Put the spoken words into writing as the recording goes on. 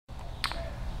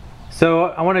So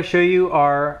I want to show you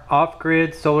our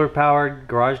off-grid solar-powered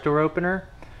garage door opener.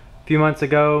 A few months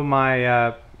ago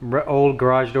my old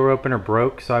garage door opener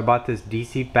broke, so I bought this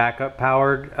DC backup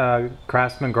powered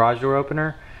Craftsman garage door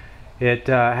opener. It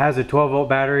has a 12-volt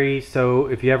battery, so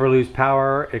if you ever lose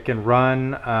power it can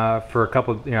run for a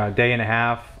couple, a day and a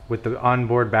half with the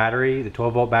onboard battery, the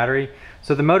 12-volt battery.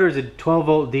 So the motor is a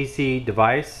 12-volt DC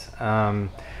device.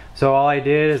 So all I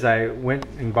did is I went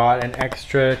and bought an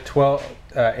extra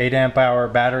 8 amp hour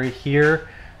battery here.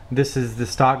 This is the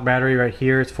stock battery right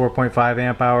here. It's 4.5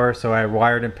 amp hour, so I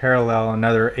wired in parallel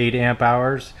another 8 amp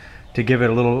hours to give it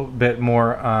a little bit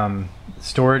more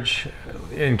storage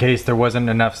in case there wasn't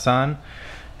enough sun.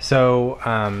 So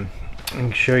I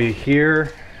can show you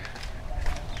here.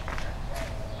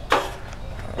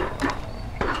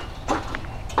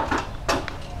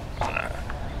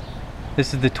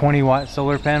 This is the 20-watt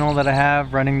solar panel that I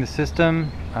have running the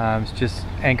system. It's just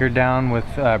anchored down with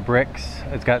bricks.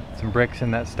 It's got some bricks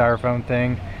in that styrofoam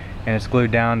thing, and it's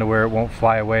glued down to where it won't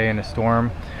fly away in a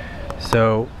storm.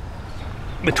 So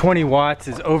the 20 watts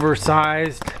is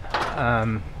oversized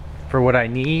for what I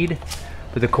need,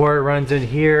 but the cord runs in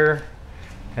here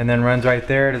and then runs right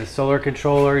there to the solar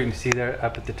controller. You can see that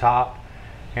up at the top,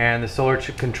 and the solar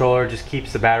controller just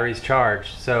keeps the batteries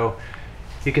charged. So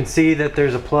you can see that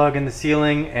there's a plug in the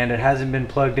ceiling and it hasn't been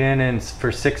plugged in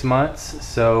for 6 months,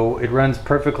 so it runs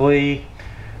perfectly.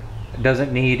 It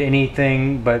doesn't need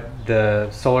anything but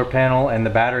the solar panel and the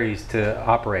batteries to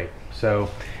operate. So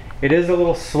it is a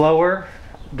little slower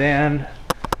than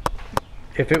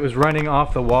if it was running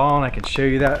off the wall, and I can show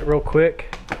you that real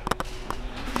quick.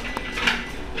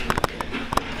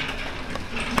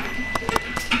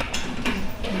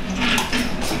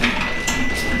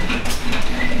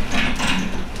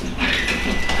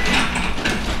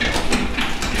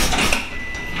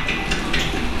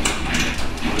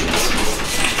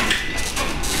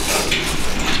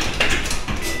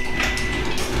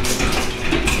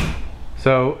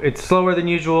 So it's slower than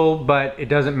usual, but it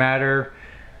doesn't matter.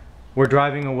 We're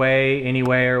driving away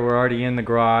anyway, or we're already in the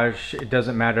garage. It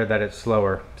doesn't matter that it's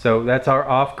slower. So that's our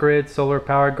off-grid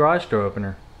solar-powered garage door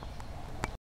opener.